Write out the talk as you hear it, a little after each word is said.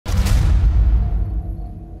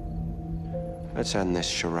Let's end this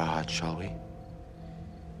charade, shall we?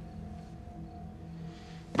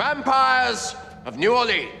 Vampires of New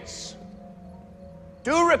Orleans,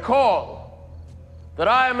 do recall that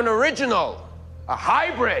I am an original, a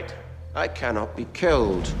hybrid. I cannot be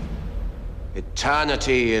killed.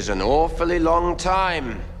 Eternity is an awfully long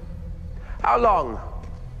time. How long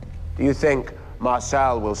do you think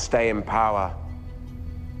Marcel will stay in power?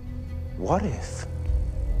 What if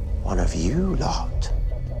one of you lot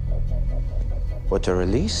were to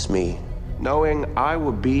release me, knowing I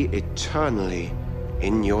would be eternally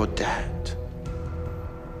in your debt?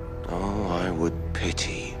 Oh, I would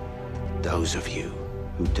pity those of you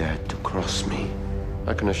who dared to cross me.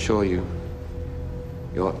 I can assure you,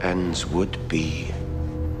 your ends would be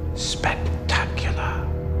spectacular.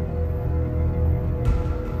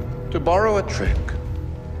 To borrow a trick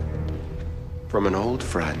from an old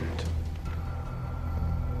friend,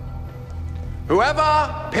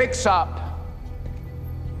 whoever picks up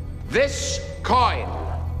this coin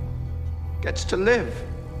gets to live.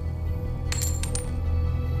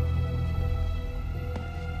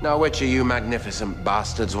 Now, which of you magnificent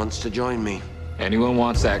bastards wants to join me? Anyone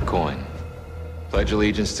wants that coin, pledge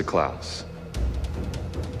allegiance to Klaus.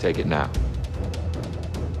 Take it now.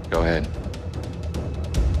 Go ahead.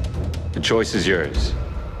 The choice is yours.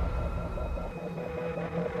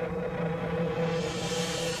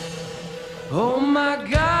 Oh my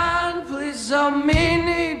God, please help me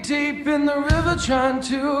knee deep in the river trying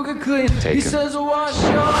to get clean. He says wash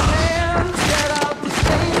your hands, get out the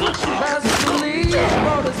stain. You best believe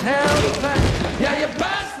all this hell to pay. Yeah, you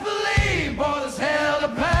best believe all this hell to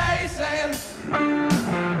pay. Saying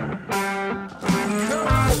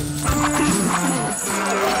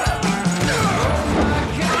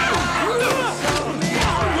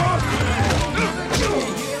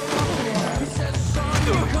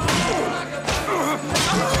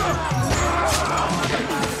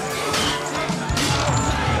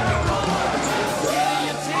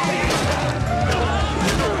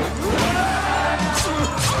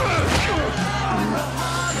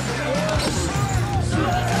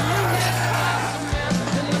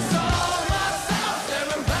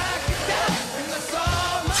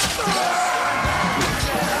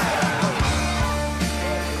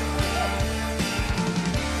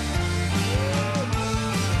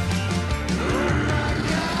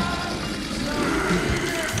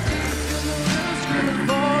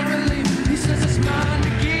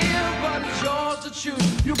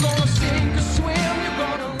you're gonna sink or swim, you're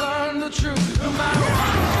gonna learn the truth. No matter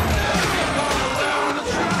what, you're gonna learn the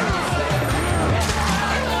truth.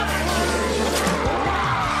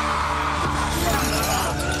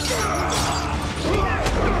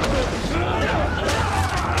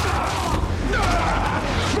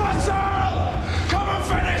 Marcel! Come and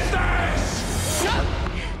finish this!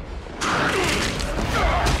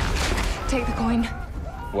 Take the coin.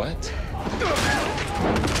 What?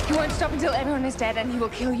 He won't stop until everyone is dead, and he will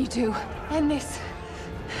kill you too. And this.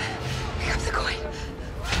 Pick up the coin.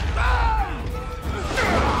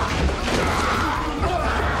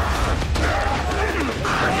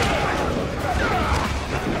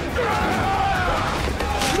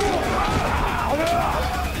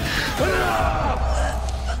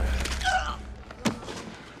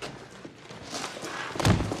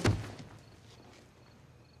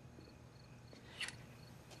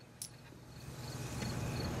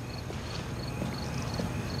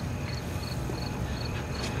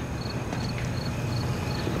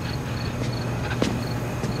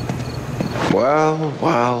 Well,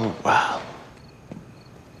 well, well.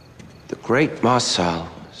 The great Marcel,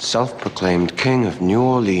 self-proclaimed king of New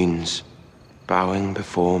Orleans, bowing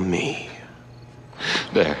before me.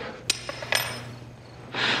 There.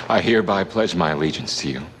 I hereby pledge my allegiance to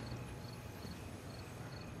you.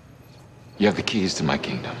 You have the keys to my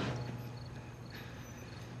kingdom.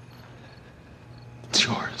 It's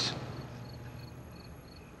yours.